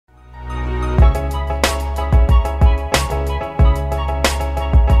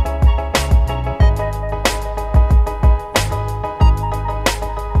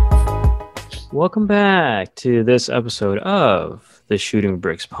Welcome back to this episode of the Shooting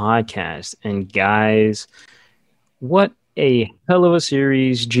Bricks podcast. And guys, what a hell of a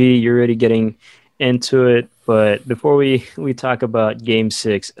series. G, you're already getting into it. But before we talk about game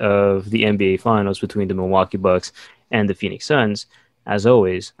 6 of the NBA Finals between the Milwaukee Bucks and the Phoenix Suns, as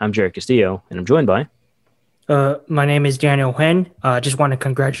always, I'm Jared Castillo, and I'm joined by My name is Daniel Huynh. Just want to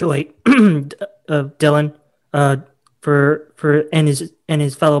congratulate Dylan for and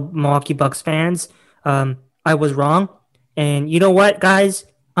his fellow Milwaukee Bucks fans. I was wrong, and you know what, guys?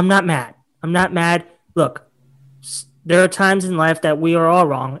 I'm not mad. I'm not mad. Look, there are times in life that we are all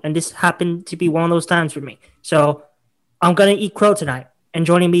wrong, and this happened to be one of those times for me. So I'm gonna eat crow tonight, and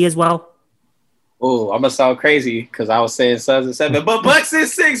joining me as well. Oh, I'm gonna sound crazy because I was saying Suns in 7, but Bucks in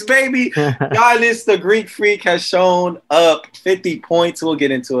 6, baby. Giannis, the Greek Freak, has shown up 50 points. We'll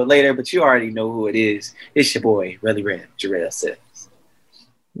get into it later, but you already know who it is. It's your boy, Really Red, Jarrell Sims.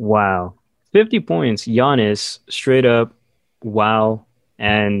 wow, 50 points. Giannis, straight up, wow.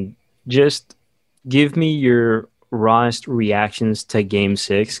 And just give me your rawest reactions to game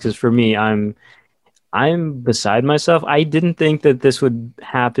 6, because for me, I'm beside myself. I didn't think that this would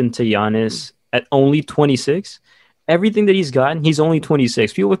happen to Giannis at only 26. Everything that he's gotten, he's only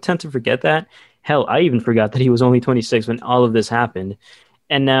 26. People tend to forget that. Hell, I even forgot that he was only 26 when all of this happened.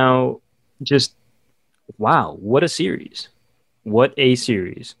 And now, just wow, what a series. What a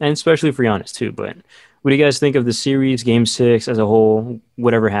series. And especially for Giannis, too. But what do you guys think of the series, game 6 as a whole,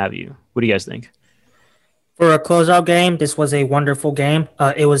 whatever have you? What do you guys think? For a closeout game, this was a wonderful game.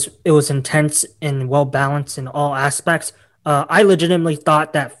 It was intense and well balanced in all aspects. I legitimately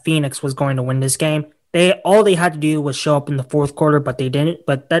thought that Phoenix was going to win this game. They had to do was show up in the fourth quarter, but they didn't.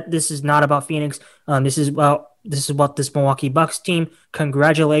 But this is not about Phoenix. This is about this Milwaukee Bucks team.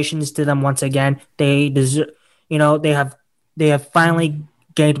 Congratulations to them once again. They deserve. They have finally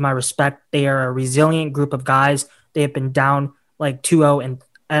gained my respect. They are a resilient group of guys. They have been down like 2-0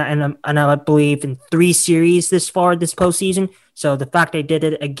 and I believe in 3 series this far this postseason. So the fact they did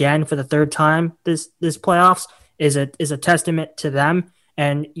it again for the third time this playoffs is a testament to them.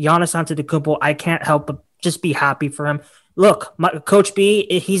 And Giannis Antetokounmpo, I can't help but just be happy for him. Look, Coach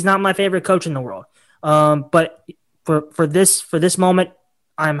B, he's not my favorite coach in the world. But for this moment,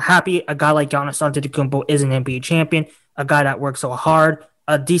 I'm happy a guy like Giannis Antetokounmpo is an NBA champion, a guy that works so hard.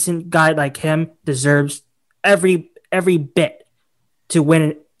 A decent guy like him deserves every bit to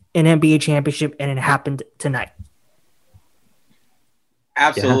win an NBA championship, and it happened tonight.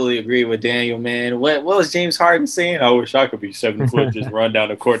 Absolutely agree with Daniel, man. What was James Harden saying? I wish I could be 7 foot, just run down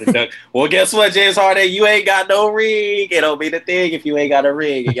the court and dunk. Well, guess what, James Harden? You ain't got no ring. It don't be the thing if you ain't got a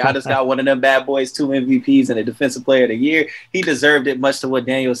ring. And y'all just got one of them bad boys, 2 MVPs and a Defensive Player of the Year. He deserved it, much to what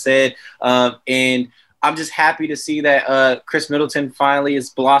Daniel said. And I'm just happy to see that Chris Middleton finally is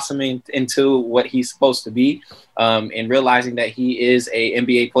blossoming into what he's supposed to be, and realizing that he is a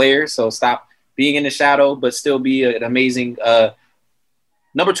NBA player. So stop being in the shadow, but still be an amazing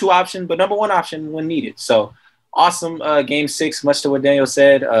number 2 option, but number 1 option when needed. So awesome game 6, much to what Daniel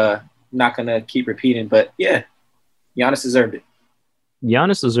said. Not going to keep repeating, but yeah, Giannis deserved it.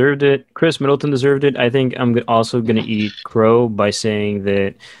 Giannis deserved it. Chris Middleton deserved it. I think I'm also going to eat crow by saying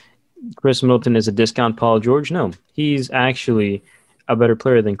that Chris Middleton is a discount Paul George. No, he's actually a better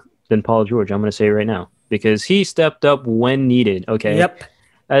player than Paul George. I'm going to say right now because he stepped up when needed. Okay. Yep.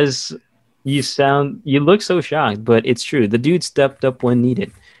 As you look so shocked, but it's true. The dude stepped up when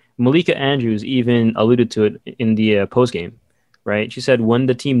needed. Malika Andrews even alluded to it in the post game, right? She said, when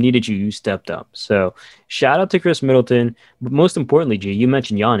the team needed you, you stepped up. So shout out to Chris Middleton. But most importantly, G, you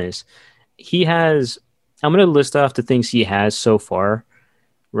mentioned Giannis. I'm going to list off the things he has so far,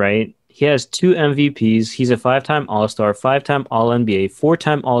 right? He has 2 MVPs. He's a 5-time All-Star, 5-time All-NBA,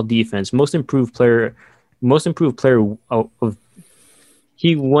 4-time All-Defense, most improved player of.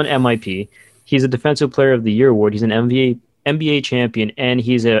 He won MIP. He's a Defensive Player of the Year award. He's an NBA champion, and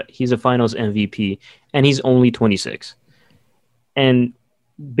he's a Finals MVP, and he's only 26. And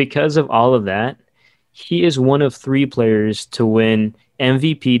because of all of that, he is one of 3 players to win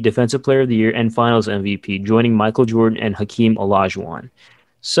MVP, Defensive Player of the Year, and Finals MVP, joining Michael Jordan and Hakeem Olajuwon.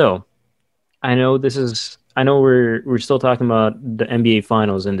 So, I know we're still talking about the NBA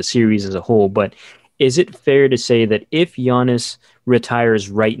Finals and the series as a whole, but is it fair to say that if Giannis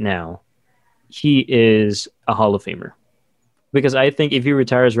retires right now, he is a Hall of Famer? Because I think if he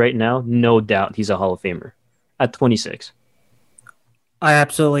retires right now, no doubt he's a Hall of Famer at 26. I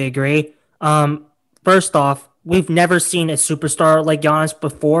absolutely agree. First off, we've never seen a superstar like Giannis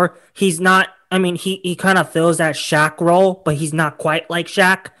before. He's not. I mean, he kind of fills that Shaq role, but he's not quite like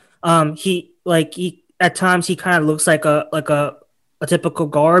Shaq. He at times he kind of looks like a a typical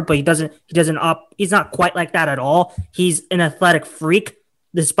guard, but he's not quite like that at all. He's an athletic freak,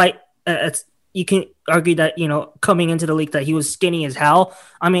 despite you can argue that, coming into the league that he was skinny as hell.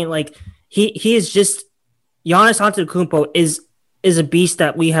 I mean, like he is just Giannis Antetokounmpo is a beast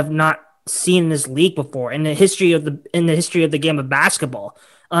that we have not seen in this league before in the history of the game of basketball.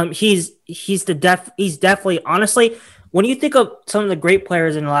 He's definitely, honestly, when you think of some of the great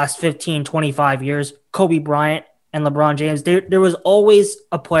players in the last 15, 25 years, Kobe Bryant and LeBron James, there was always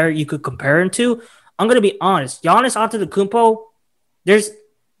a player you could compare him to. I'm going to be honest. Giannis Antetokounmpo,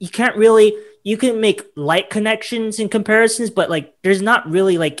 you can't really, you can make light connections and comparisons, but like there's not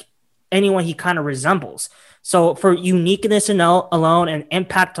really like anyone he kind of resembles. So for uniqueness alone and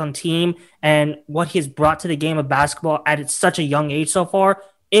impact on team and what he has brought to the game of basketball at such a young age so far,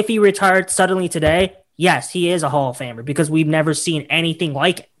 if he retired suddenly today, yes, he is a Hall of Famer because we've never seen anything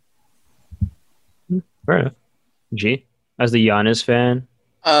like it. Fair enough. G, as the Giannis fan.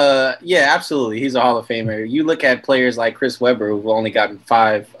 Yeah, absolutely. He's a Hall of Famer. You look at players like Chris Webber, who've only gotten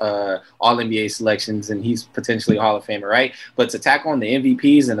 5 All NBA selections, and he's potentially a Hall of Famer, right? But to tackle on the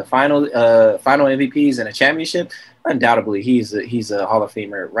MVPs and the final MVPs and a championship, undoubtedly he's a Hall of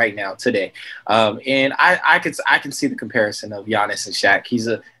Famer right now today. And I can see the comparison of Giannis and Shaq.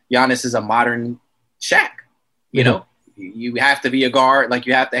 Giannis is a modern Shaq, you know. You have to be a guard, like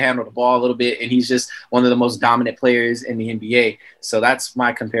you have to handle the ball a little bit, and he's just one of the most dominant players in the NBA. So that's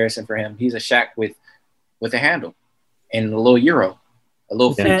my comparison for him. He's a Shaq with a handle and a little euro, a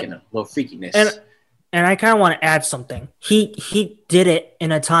little freakiness. And I kind of want to add something. He did it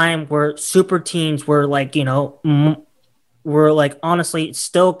in a time where super teams were like, were like honestly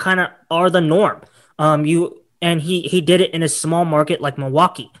still kind of are the norm. He did it in a small market like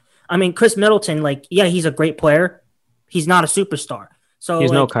Milwaukee. I mean, Chris Middleton, like, yeah, he's a great player. He's not a superstar. So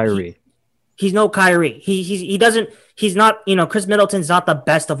he's no Kyrie. He's no Kyrie. He's not, Chris Middleton's not the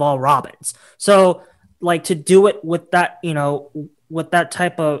best of all Robins. So like to do it with that, with that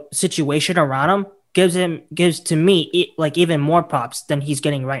type of situation around him gives to me like even more props than he's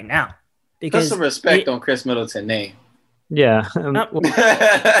getting right now. Because put some respect on Chris Middleton's name. Yeah.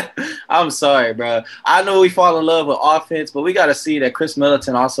 I'm sorry, bro. I know we fall in love with offense, but we got to see that Chris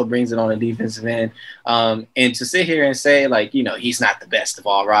Middleton also brings it on the defensive end. And to sit here and say, like, he's not the best of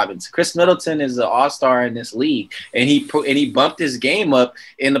all Robins. Chris Middleton is an all-star in this league, and he bumped his game up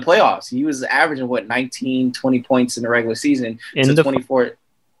in the playoffs. He was averaging, 19, 20 points in the regular season to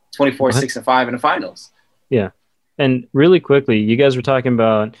 24, 6, and 5 in the finals. Yeah. And really quickly, you guys were talking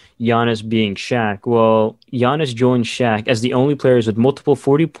about Giannis being Shaq. Well, Giannis joined Shaq as the only players with multiple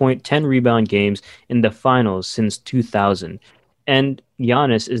 40-point, 10-rebound games in the finals since 2000. And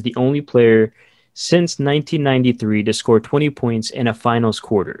Giannis is the only player since 1993 to score 20 points in a finals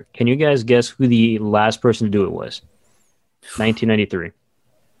quarter. Can you guys guess who the last person to do it was? 1993.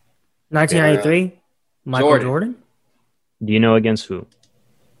 1993? Michael Jordan? Do you know against who?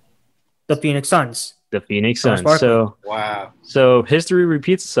 The Phoenix Suns. The Phoenix Suns. So wow. So history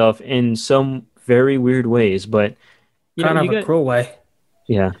repeats itself in some very weird ways, but kind of a cruel way.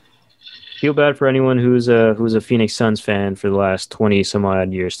 Yeah. Feel bad for anyone who's a Phoenix Suns fan for the last 20 some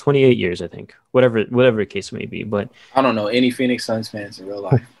odd years, 28 years, I think. Whatever the case may be, but I don't know any Phoenix Suns fans in real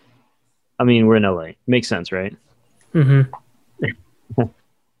life. I mean, we're in LA. Makes sense, right? Mm-hmm.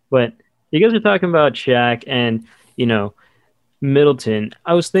 But you guys are talking about Shaq and, Middleton.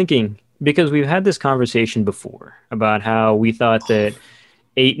 I was thinking, because we've had this conversation before about how we thought that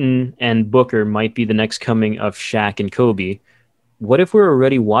Ayton and Booker might be the next coming of Shaq and Kobe. What if we're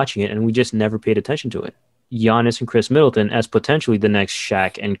already watching it and we just never paid attention to it? Giannis and Chris Middleton as potentially the next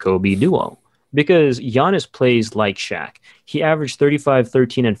Shaq and Kobe duo. Because Giannis plays like Shaq. He averaged 35,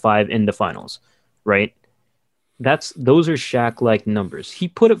 13, and 5 in the finals, right? Those are Shaq-like numbers. He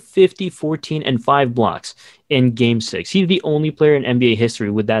put up 50, 14, and 5 blocks in Game 6. He's the only player in NBA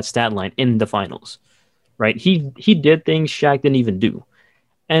history with that stat line in the finals, right? He did things Shaq didn't even do.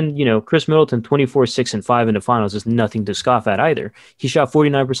 And, Chris Middleton, 24, 6, and 5 in the finals is nothing to scoff at either. He shot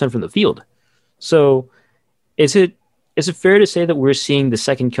 49% from the field. So is it fair to say that we're seeing the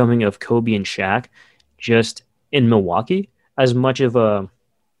second coming of Kobe and Shaq just in Milwaukee as much of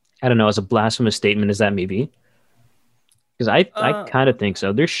as a blasphemous statement as that may be? Because I kind of think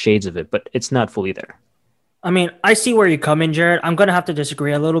so. There's shades of it, but it's not fully there. I mean, I see where you're coming, Jared. I'm going to have to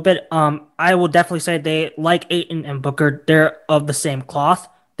disagree a little bit. I will definitely say they, like Ayton and Booker, they're of the same cloth.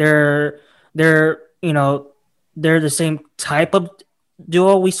 They're the same type of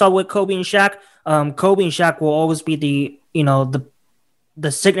duo we saw with Kobe and Shaq. Kobe and Shaq will always be the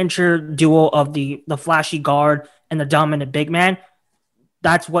signature duo of the flashy guard and the dominant big man.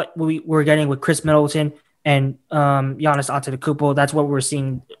 That's what we're getting with Chris Middleton and Giannis Antetokounmpo. That's what we're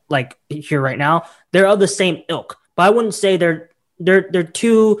seeing like here right now. They're of the same ilk, but I wouldn't say they're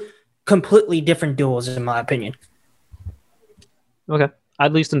two completely different duels in my opinion. Okay.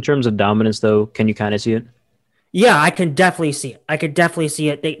 At least in terms of dominance, though, can you kind of see it? Yeah, I can definitely see it. I could definitely see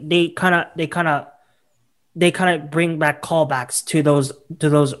it. They kind of bring back callbacks to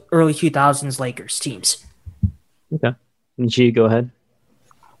those early 2000s Lakers teams. Okay. G, go ahead.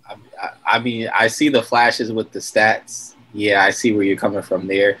 I mean, I see the flashes with the stats. Yeah, I see where you're coming from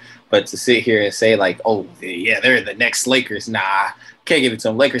there. But to sit here and say like, oh, yeah, they're the next Lakers. Nah, can't give it to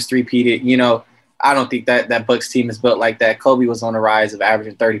them. Lakers three-peated. I don't think that Bucks team is built like that. Kobe was on the rise of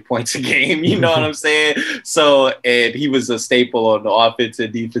averaging 30 points a game. You know what I'm saying? So, and he was a staple on the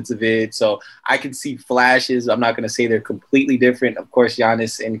offensive, defensive end. So I can see flashes. I'm not going to say they're completely different. Of course,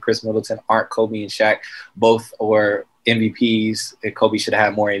 Giannis and Chris Middleton aren't Kobe and Shaq. Both were MVPs. Kobe should have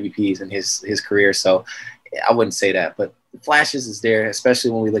had more MVPs in his career. So I wouldn't say that. But flashes is there, especially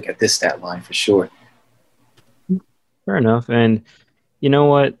when we look at this stat line for sure. Fair enough. And you know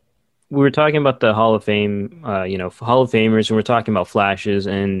what? We were talking about the Hall of Fame, Hall of Famers, and we're talking about flashes.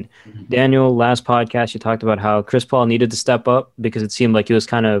 And Daniel, last podcast, you talked about how Chris Paul needed to step up because it seemed like he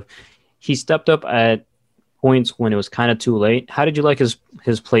stepped up at points when it was kind of too late. How did you like his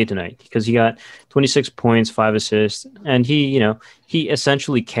play tonight? Because he got 26 points, 5 assists, and he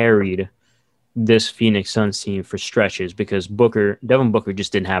essentially carried this Phoenix Suns team for stretches because Devin Booker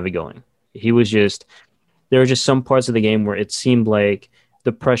just didn't have it going. There were just some parts of the game where it seemed like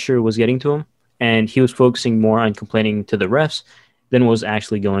the pressure was getting to him, and he was focusing more on complaining to the refs than what was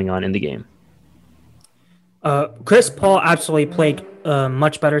actually going on in the game. Chris Paul absolutely played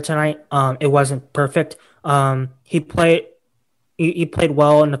much better tonight. It wasn't perfect. He played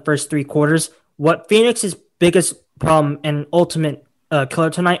well in the first 3 quarters. What Phoenix's biggest problem and ultimate killer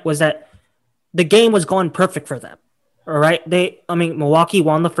tonight was that the game was going perfect for them. All right, Milwaukee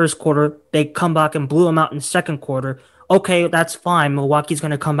won the first quarter. They come back and blew them out in the second quarter. Okay, that's fine. Milwaukee's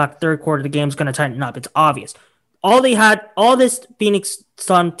going to come back third quarter. The game's going to tighten up. It's obvious. All this Phoenix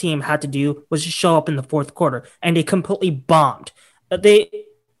Sun team had to do was just show up in the fourth quarter, and they completely bombed.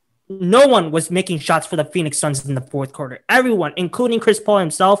 No one was making shots for the Phoenix Suns in the fourth quarter. Everyone, including Chris Paul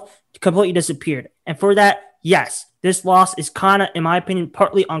himself, completely disappeared. And for that, yes, this loss is kind of, in my opinion,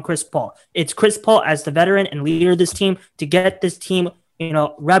 partly on Chris Paul. It's Chris Paul as the veteran and leader of this team to get this team,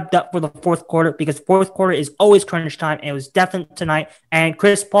 revved up for the fourth quarter because fourth quarter is always crunch time. And it was definite tonight. And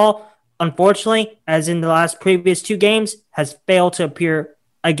Chris Paul, unfortunately, as in the previous 2 games, has failed to appear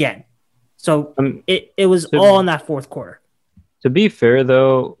again. So it was all in that fourth quarter. To be fair,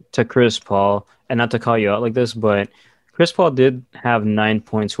 though, to Chris Paul, and not to call you out like this, but Chris Paul did have 9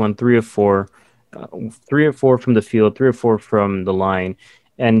 points, won 3 or 4, 3 or 4 from the field, 3 or 4 from the line,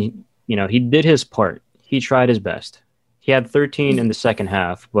 and he did his part. He tried his best. He had 13 in the second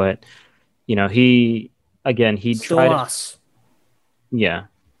half, but he Still tried. Lost. Yeah,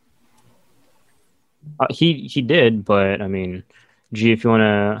 he did, but I mean, G, if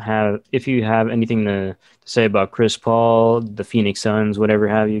you have anything to say about Chris Paul, the Phoenix Suns, whatever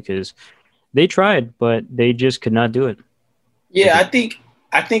have you, because they tried, but they just could not do it. Yeah, I think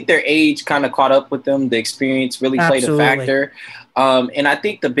their age kind of caught up with them. The experience really played a factor. And I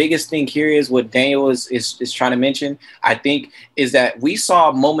think the biggest thing here is what Daniel is trying to mention, I think, is that we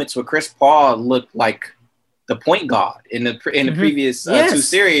saw moments where Chris Paul looked like the point guard in the previous 2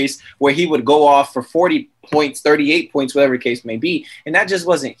 series where he would go off for 40 points, 38 points, whatever the case may be. And that just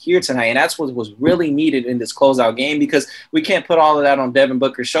wasn't here tonight. And that's what was really needed in this closeout game because we can't put all of that on Devin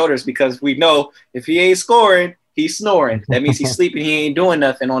Booker's shoulders because we know if he ain't scoring, he's snoring. That means he's sleeping. He ain't doing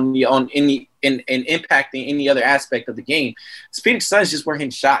nothing on impacting any other aspect of the game. The Phoenix Suns just weren't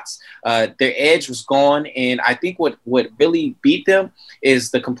hitting shots. Their edge was gone, and I think what really beat them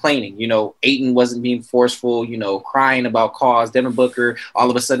is the complaining. Ayton wasn't being forceful. Crying about calls. Devin Booker all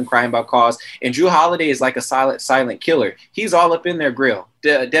of a sudden crying about calls, and Drew Holiday is like a silent killer. He's all up in their grill.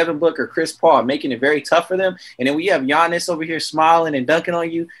 Devin Booker, Chris Paul, making it very tough for them. And then we have Giannis over here smiling and dunking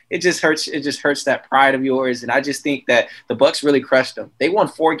on you. It just hurts. It just hurts that pride of yours. And I just think that the Bucks really crushed them. They won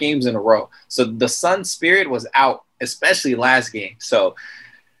 4 games in a row. So the Suns spirit was out, especially last game. So,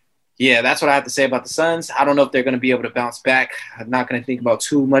 yeah, that's what I have to say about the Suns. I don't know if they're going to be able to bounce back. I'm not going to think about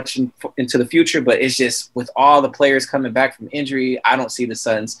too much into the future, but it's just with all the players coming back from injury, I don't see the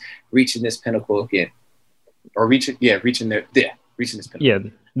Suns reaching this pinnacle again. Or reaching this pinnacle. Yeah,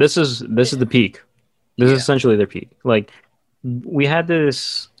 this is the peak. This is essentially their peak. Like we've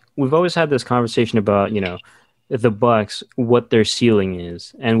always had this conversation about, the Bucks, what their ceiling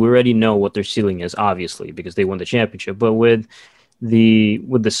is. And we already know what their ceiling is, obviously, because they won the championship. But with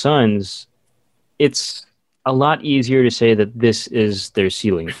the Suns, it's a lot easier to say that this is their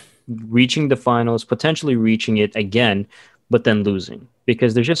ceiling, reaching the finals, potentially reaching it again, but then losing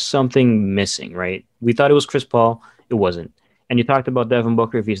because there's just something missing, right? We thought it was Chris Paul, it wasn't. And you talked about Devin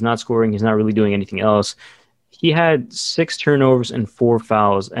Booker. If he's not scoring, he's not really doing anything else. He had 6 turnovers and 4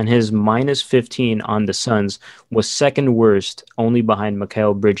 fouls, and his minus 15 on the Suns was second worst, only behind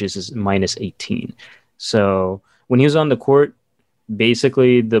Mikal Bridges' minus 18. So when he was on the court,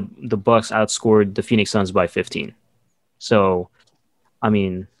 basically the Bucks outscored the Phoenix Suns by 15. So I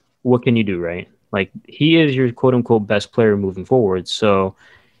mean, what can you do, right? Like he is your quote unquote best player moving forward. So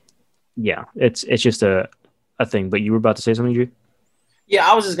yeah, it's just a thing. But you were about to say something, Drew? Yeah,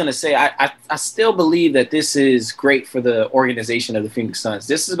 I was just gonna say I still believe that this is great for the organization of the Phoenix Suns.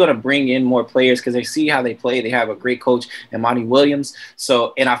 This is gonna bring in more players because they see how they play. They have a great coach in Monty Williams.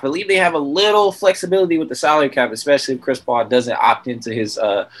 So, and I believe they have a little flexibility with the salary cap, especially if Chris Paul doesn't opt into his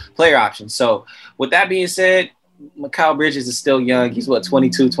player option. So, with that being said, Mikal Bridges is still young. He's what,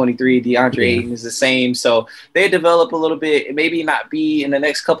 22, 23. DeAndre Ayton is the same. So they develop a little bit. It maybe not be in the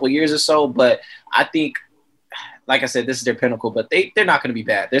next couple of years or so, but I think, like I said, this is their pinnacle, but they're not going to be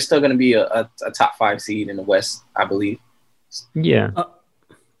bad. They're still going to be a top 5 seed in the West, I believe. Yeah.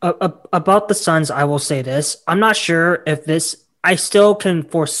 About the Suns, I will say this. I'm not sure if this, I still can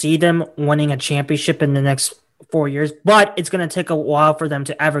foresee them winning a championship in the next 4 years, but it's going to take a while for them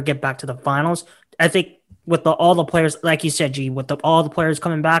to ever get back to the finals. I think with all the players, like you said, G, with all the players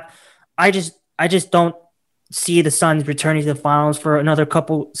coming back, I just don't see the Suns returning to the finals for another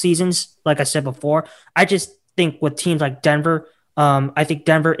couple seasons. Like I said before, I just think with teams like Denver, I think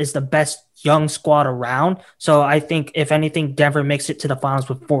Denver is the best young squad around. So I think if anything, Denver makes it to the finals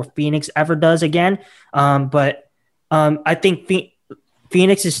before Phoenix ever does again. But I think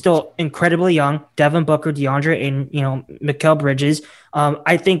Phoenix is still incredibly young. Devin Booker, DeAndre, and Mikal Bridges.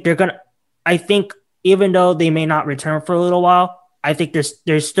 I think even though they may not return for a little while, I think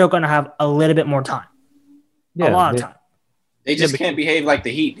they're still gonna have a little bit more time. A lot of time. They just can't behave like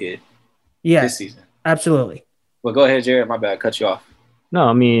the Heat did this season. Absolutely. Well, go ahead, Jared. My bad. Cut you off. No,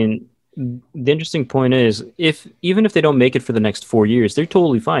 I mean, the interesting point is even if they don't make it for the next 4 years, they're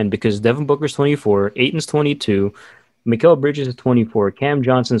totally fine because Devin Booker's 24, Aiton's 22, Mikal Bridges is 24, Cam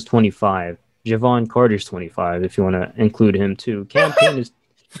Johnson's 25, Javon Carter's 25, if you want to include him too. Cam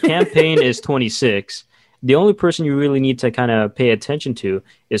Payne is 26. The only person you really need to kind of pay attention to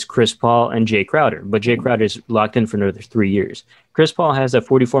is Chris Paul and Jay Crowder, but Jay Crowder is locked in for another 3 years. Chris Paul has a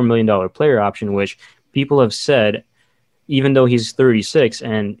 $44 million player option, which people have said, even though he's 36,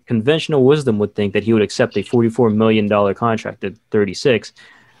 and conventional wisdom would think that he would accept a $44 million contract at 36,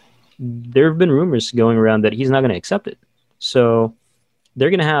 there have been rumors going around that he's not going to accept it. So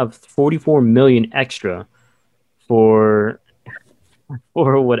they're going to have $44 million extra for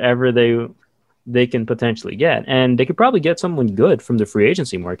whatever they can potentially get. And they could probably get someone good from the free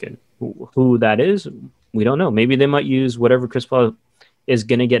agency market. Who that is, we don't know. Maybe they might use whatever Chris Paul is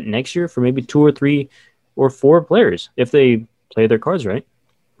going to get next year for maybe 2 or 3 or 4 players if they play their cards right.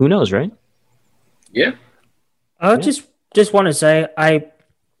 Who knows, right? Yeah. I just want to say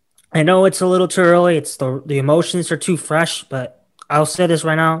I know it's a little too early. It's the emotions are too fresh, but I'll say this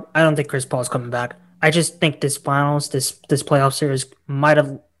right now. I don't think Chris Paul's coming back. I just think this finals, this playoff series could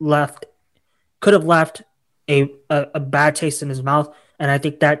have left a bad taste in his mouth, and I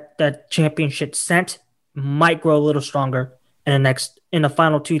think that championship scent might grow a little stronger in the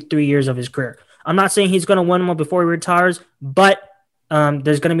final 2-3 years of his career. I'm not saying he's going to win one before he retires, but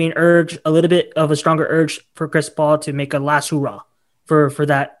there's going to be a little bit of a stronger urge for Chris Paul to make a last hurrah for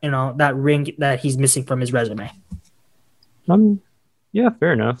that that ring that he's missing from his resume. Yeah,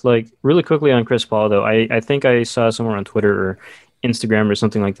 fair enough. Like really quickly on Chris Paul though, I think I saw somewhere on Twitter or Instagram or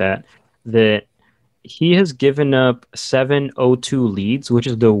something like that he has given up 7-0-2 leads, which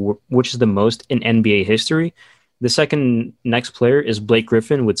is the most in NBA history. The second next player is Blake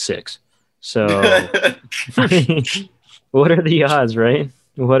Griffin with 6. So, what are the odds, right?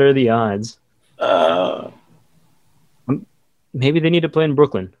 What are the odds? Maybe they need to play in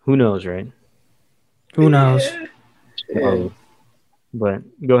Brooklyn. Who knows, right? Who knows? Yeah. But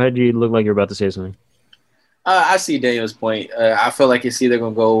go ahead, you look like you're about to say something. I see Daniel's point. I feel like it's either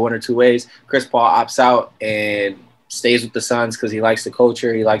going to go one or two ways. Chris Paul opts out and stays with the Suns because he likes the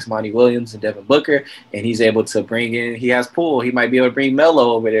culture. He likes Monty Williams and Devin Booker, and he's able to bring in – he has Poole. He might be able to bring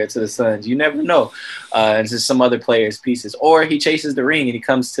Melo over there to the Suns. You never know. And just some other players' pieces. Or he chases the ring and he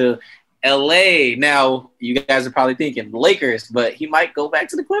comes to L.A. Now, you guys are probably thinking Lakers, but he might go back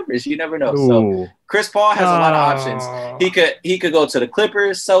to the Clippers. You never know. Ooh. So Chris Paul has a lot of options. He could go to the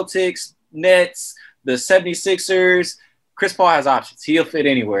Clippers, Celtics, Nets, the 76ers. Chris Paul has options. He'll fit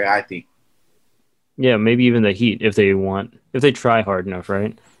anywhere, I think. Yeah, maybe even the Heat if they try hard enough,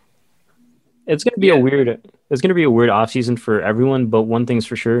 right? It's gonna be a Yeah, weird it's gonna be a weird offseason for everyone, but one thing's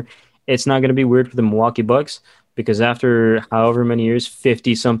for sure, it's not gonna be weird for the Milwaukee Bucks because after however many years,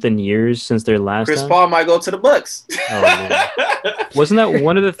 50 something years since their last Chris time. Paul might go to the Bucks. Oh Lord. Wasn't that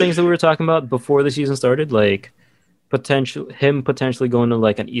one of the things that we were talking about before the season started? Like potentially going to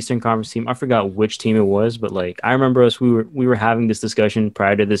like an Eastern Conference team. I forgot which team it was, but like I remember we were having this discussion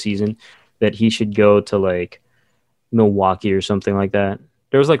prior to the season that he should go to like Milwaukee or something like that.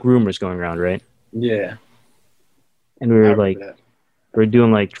 There was like rumors going around, right? Yeah, And we I were like remember that. we're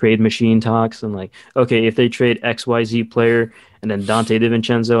doing like trade machine talks and like, okay, if they trade XYZ player and then Dante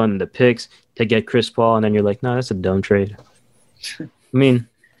DiVincenzo and the picks to get Chris Paul, and then you're like, no, that's a dumb trade. I mean,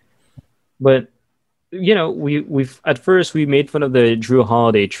 but we've at first we made fun of the Drew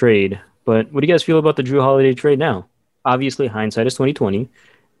Holiday trade, but what do you guys feel about the Drew Holiday trade now? Obviously, hindsight is 2020,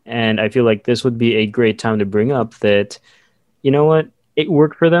 and I feel like this would be a great time to bring up that you know what, it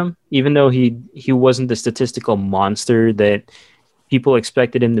worked for them, even though he wasn't the statistical monster that people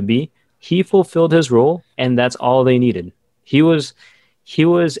expected him to be. He fulfilled his role, and that's all they needed. He was he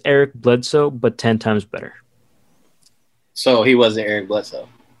was Eric Bledsoe, but 10 times better. So he wasn't Eric Bledsoe.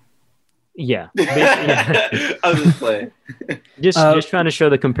 Yeah, basically, yeah. I'm just playing. Just trying to show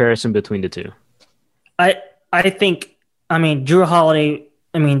the comparison between the two. I I think I mean Drew Holiday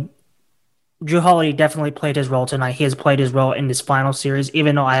definitely played his role tonight. He has played his role in this final series,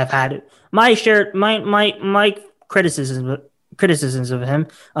 even though I have had my criticisms of him.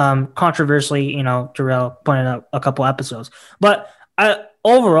 Controversially, Jarrell pointed out a couple episodes, but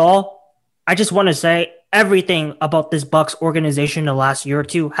overall, I just want to say everything about this Bucks organization the last year or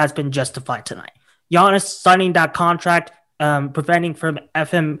two has been justified tonight. Giannis signing that contract, preventing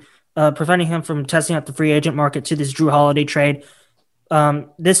him from testing out the free agent market to this Drew Holiday trade.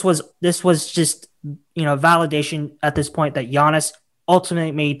 This was just validation at this point that Giannis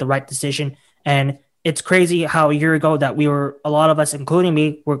ultimately made the right decision. And it's crazy how a year ago that a lot of us, including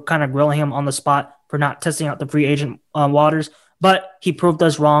me, were kind of grilling him on the spot for not testing out the free agent waters. But he proved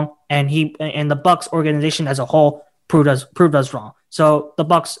us wrong, and the Bucks organization as a whole proved us wrong. So the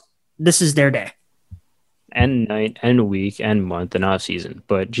Bucks, this is their day. And night and week and month and off season.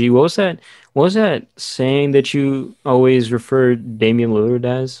 But gee, what was that? What was that saying that you always referred Damian Lillard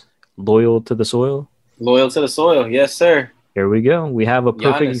as? Loyal to the soil? Loyal to the soil, yes, sir. Here we go. We have a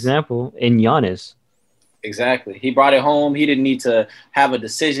perfect Giannis. example in Giannis. Exactly. He brought it home. He didn't need to have a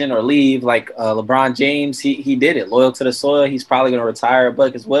decision or leave like LeBron James. He did it. Loyal to the soil. He's probably going to retire a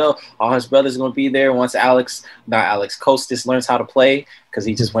Buck as well. All his brothers are going to be there once Kostis learns how to play because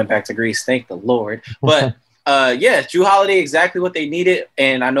he just went back to Greece. Thank the Lord. But yeah, Drew Holiday, exactly what they needed.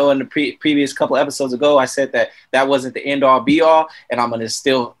 And I know in the previous couple episodes ago, I said that wasn't the end all be all. And I'm going to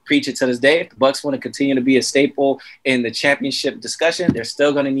still preach it to this day. If the Bucks want to continue to be a staple in the championship discussion, they're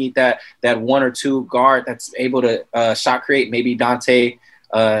still going to need that one or two guard that's able to shot create. Maybe Dante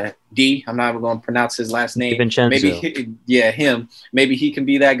I'm not even going to pronounce his last name. Vincenzo. Him. Maybe he can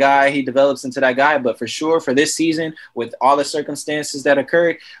be that guy. He develops into that guy. But for sure, for this season, with all the circumstances that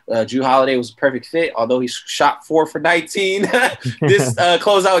occurred, Drew Holiday was a perfect fit. Although he shot 4 for 19 this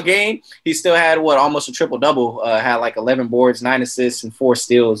closeout game, he still had almost a triple double. Had like 11 boards, 9 assists, and 4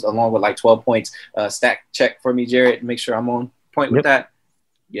 steals, along with like 12 points. Stack check for me, Jared. Make sure I'm on point with that.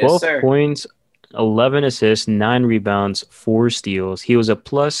 Yes, 12 sir. points, 11 assists, 9 rebounds, 4 steals. He was a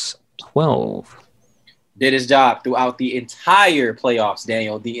plus 12. Did his job throughout the entire playoffs,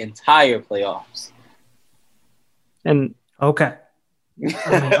 Daniel. The entire playoffs. And Okay.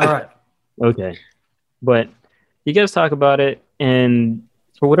 All right. okay. But you guys talk about it, and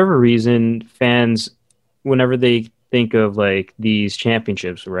for whatever reason, fans, whenever they think of like these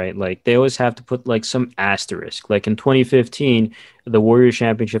championships, right? Like they always have to put like some asterisk. Like in 2015, the Warriors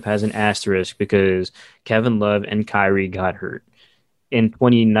championship has an asterisk because Kevin Love and Kyrie got hurt. In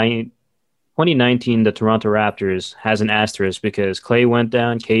 2019, the Toronto Raptors has an asterisk because Clay went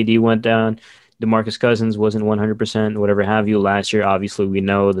down, KD went down, DeMarcus Cousins wasn't 100%, whatever have you. Last year, obviously, we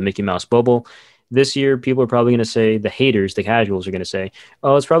know the Mickey Mouse bubble. This year, people are probably going to say, the haters, the casuals are going to say,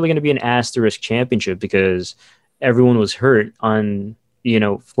 oh, it's probably going to be an asterisk championship because everyone was hurt on,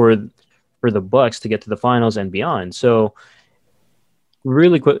 for the Bucks to get to the finals and beyond. So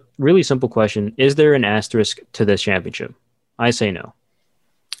really quick, really simple question. Is there an asterisk to this championship? I say no.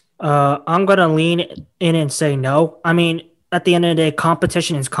 I'm gonna lean in and say no. I mean, at the end of the day,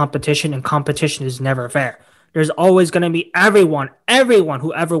 competition is competition, and competition is never fair. There's always gonna be everyone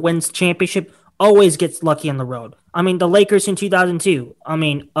who ever wins the championship always gets lucky on the road. I mean, the Lakers in 2002. I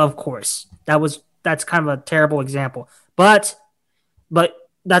mean, of course, that's kind of a terrible example, but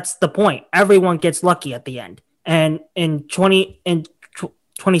that's the point. Everyone gets lucky at the end. And in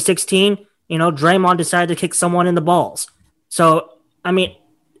 2016, Draymond decided to kick someone in the balls. So, I mean,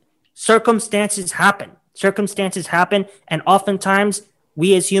 circumstances happen. Circumstances happen, and oftentimes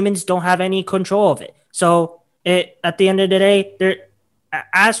we as humans don't have any control of it. So, at the end of the day, the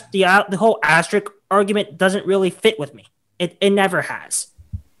whole asterisk argument doesn't really fit with me. It never has.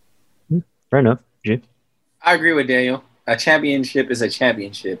 Fair enough. Jay? I agree with Daniel. A championship is a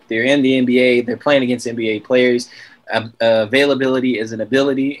championship. They're in the NBA. They're playing against NBA players. Availability is an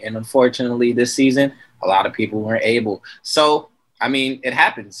ability, and unfortunately, this season, a lot of people weren't able. So, I mean, it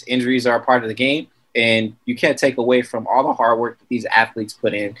happens. Injuries are a part of the game, and you can't take away from all the hard work that these athletes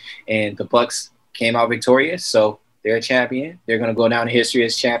put in. And the Bucks came out victorious, so they're a champion. They're going to go down in history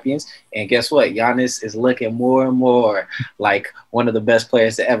as champions. And guess what? Giannis is looking more and more like one of the best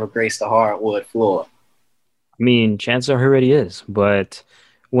players to ever grace the hardwood floor. I mean, chances are he already is. But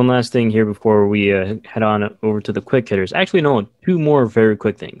one last thing here before we head on over to the quick hitters. Actually, no, two more very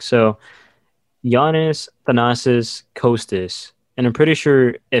quick things. So, Giannis, Thanasis, Kostas, and I'm pretty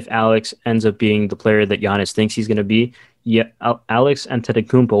sure if Alex ends up being the player that Giannis thinks he's going to be, yeah, Alex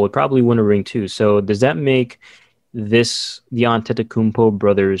Antetokounmpo would probably win a ring too. So does that make the Antetokounmpo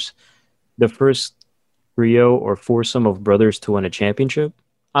brothers the first trio or foursome of brothers to win a championship?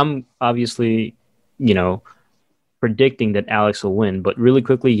 I'm obviously, you know, predicting that Alex will win, but really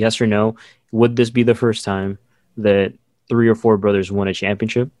quickly, yes or no, would this be the first time that three or four brothers won a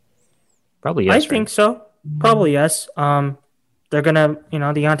championship? Probably I yes, right? think so. Probably yes. They're gonna, the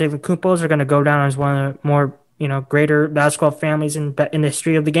Antetokounmpos are gonna go down as one of the more, greater basketball families in the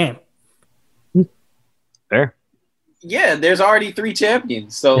history of the game. Fair. Yeah, there's already three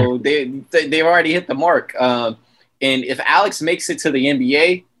champions, so they've already hit the mark. And if Alex makes it to the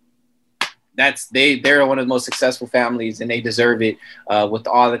NBA, they're one of the most successful families, and they deserve it with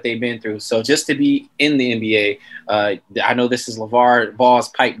all that they've been through. So just to be in the NBA, I know this is LeVar Ball's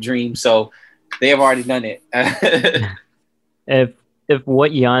pipe dream, so they have already done it. If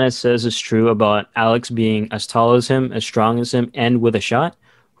what Giannis says is true about Alex being as tall as him, as strong as him, and with a shot,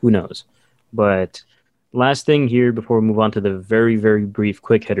 who knows? But last thing here before we move on to the very, very brief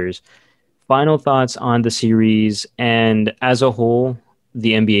quick hitters. Final thoughts on the series and as a whole,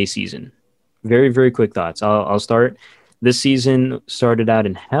 the NBA season. Very, very quick thoughts. I'll start. This season started out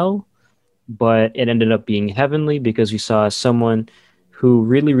in hell, but it ended up being heavenly because we saw someone who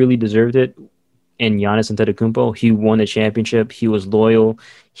really, really deserved it in Giannis Antetokounmpo. He won a championship. He was loyal.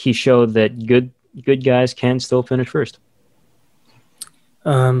 He showed that good guys can still finish first.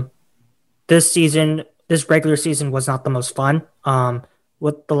 Um, this regular season was not the most fun.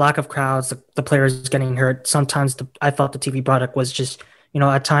 With the lack of crowds, the players getting hurt. Sometimes I thought the TV product was just,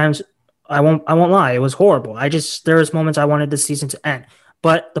 at times I won't lie, it was horrible. There was moments I wanted the season to end,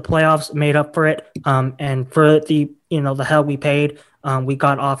 but the playoffs made up for it. And for the hell we paid, we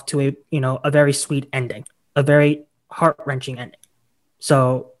got off to a very sweet ending, a very heart wrenching ending.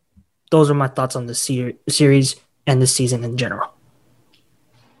 So those are my thoughts on the series and the season in general.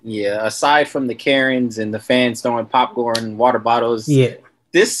 Yeah, aside from the Karens and the fans throwing popcorn and water bottles, yeah,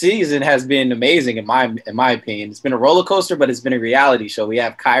 this season has been amazing in my opinion. It's been a roller coaster, but it's been a reality show. We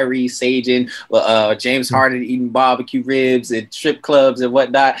have Kyrie saging, James Harden eating barbecue ribs and strip clubs and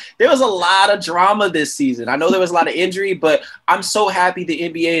whatnot. There was a lot of drama this season. I know there was a lot of injury, but I'm so happy the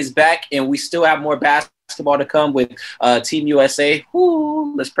NBA is back and we still have more basketball to come with Team USA.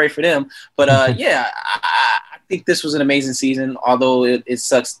 Woo, let's pray for them. But yeah, I think this was an amazing season, although it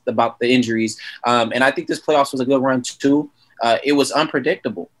sucks about the injuries. And I think this playoffs was a good run too. It was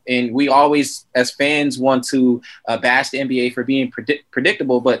unpredictable. And we always, as fans, want to bash the NBA for being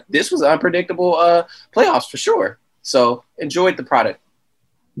predictable, but this was unpredictable playoffs for sure. So enjoyed the product.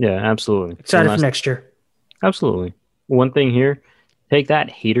 Yeah, absolutely. Excited for next year. Absolutely. One thing here, take that,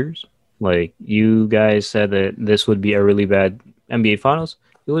 haters. Like, you guys said that this would be a really bad NBA Finals.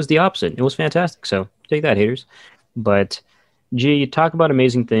 It was the opposite. It was fantastic. So take that, haters. But, you talk about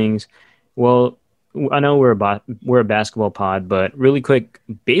amazing things. Well, I know we're a basketball pod, but really quick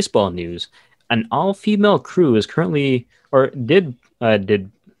baseball news: an all-female crew is currently, or did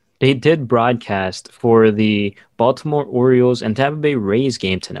broadcast for the Baltimore Orioles and Tampa Bay Rays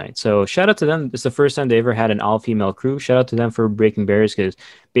game tonight. So shout out to them. It's the first time they ever had an all-female crew. Shout out to them for breaking barriers because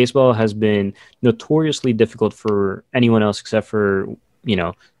baseball has been notoriously difficult for anyone else except for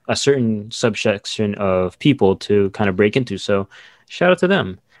a certain subsection of people to kind of break into. So shout out to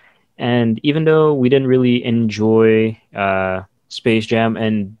them. And even though we didn't really enjoy Space Jam,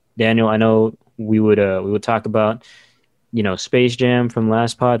 and Daniel, I know we would talk about Space Jam from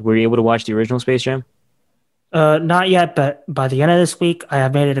last pod. Were you able to watch the original Space Jam? Not yet, but by the end of this week, I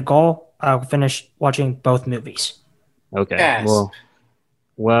have made it a goal. I'll finish watching both movies. Okay. Yes.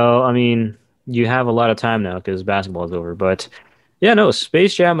 Well, I mean, you have a lot of time now because basketball is over. But yeah, no,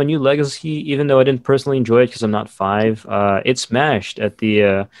 Space Jam: A New Legacy. Even though I didn't personally enjoy it because I'm not five, it smashed at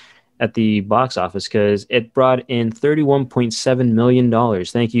the box office because it brought in $31.7 million.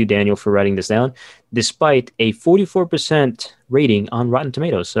 Thank you, Daniel, for writing this down, despite a 44% rating on Rotten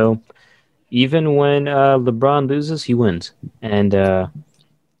Tomatoes. So even when LeBron loses, he wins. And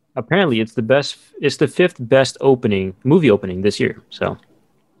apparently, it's the fifth best movie opening this year. So,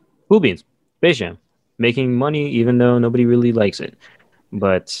 cool beans. Space Jam, making money even though nobody really likes it.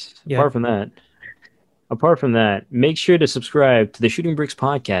 But Yeah. apart from that, make sure to subscribe to the Shooting Bricks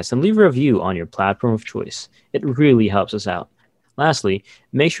podcast and leave a review on your platform of choice. It really helps us out. Lastly,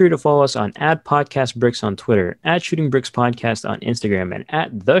 make sure to follow us on @podcastbricks on Twitter, @shootingbrickspodcast on Instagram, and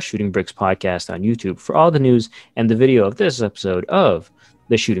 @theshootingbrickspodcast on YouTube for all the news and the video of this episode of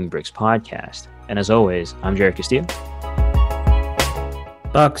the Shooting Bricks podcast. And as always, I'm Jared Castillo.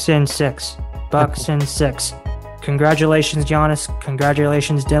 Bucks in six. Bucks in six. Congratulations, Giannis.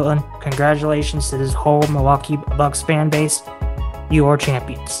 Congratulations, Dylan. Congratulations to this whole Milwaukee Bucks fan base. You are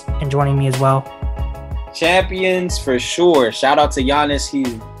champions. And joining me as well, Champions for sure. Shout out to Giannis.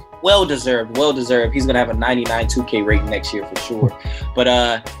 He's well deserved. He's gonna have a 99 2K rating next year for sure. But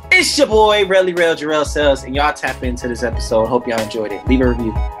it's your boy Relly Rail Jarrell Sells, and y'all tap into this episode. Hope y'all enjoyed it. Leave a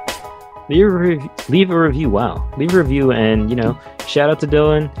review. Leave a review. Wow. Leave a review, and shout out to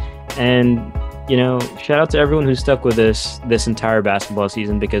Dylan, and shout out to everyone who stuck with us this entire basketball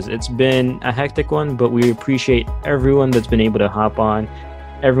season because it's been a hectic one, but we appreciate everyone that's been able to hop on,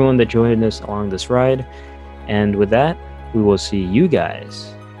 everyone that joined us along this ride. And with that, we will see you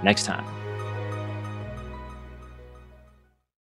guys next time.